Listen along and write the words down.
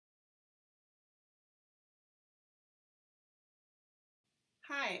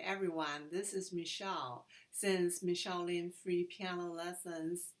Hi everyone, this is Michelle. Since Michelle Lin Free Piano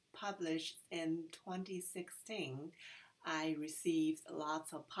Lessons published in 2016, I received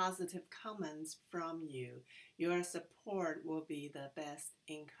lots of positive comments from you. Your support will be the best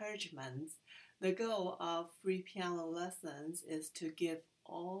encouragement. The goal of free piano lessons is to give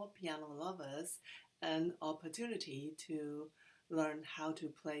all piano lovers an opportunity to learn how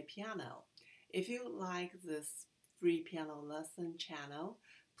to play piano. If you like this free piano lesson channel,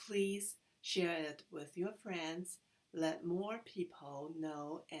 please share it with your friends. Let more people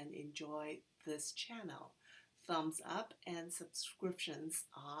know and enjoy this channel. Thumbs up and subscriptions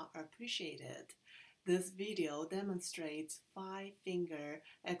are appreciated. This video demonstrates 5-finger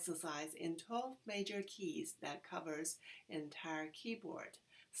exercise in 12 major keys that covers entire keyboard.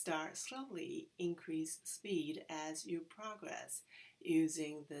 Start slowly, increase speed as you progress,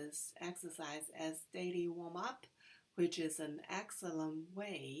 using this exercise as daily warm-up, which is an excellent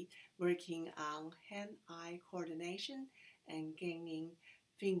way working on hand-eye coordination and gaining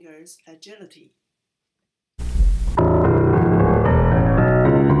fingers agility.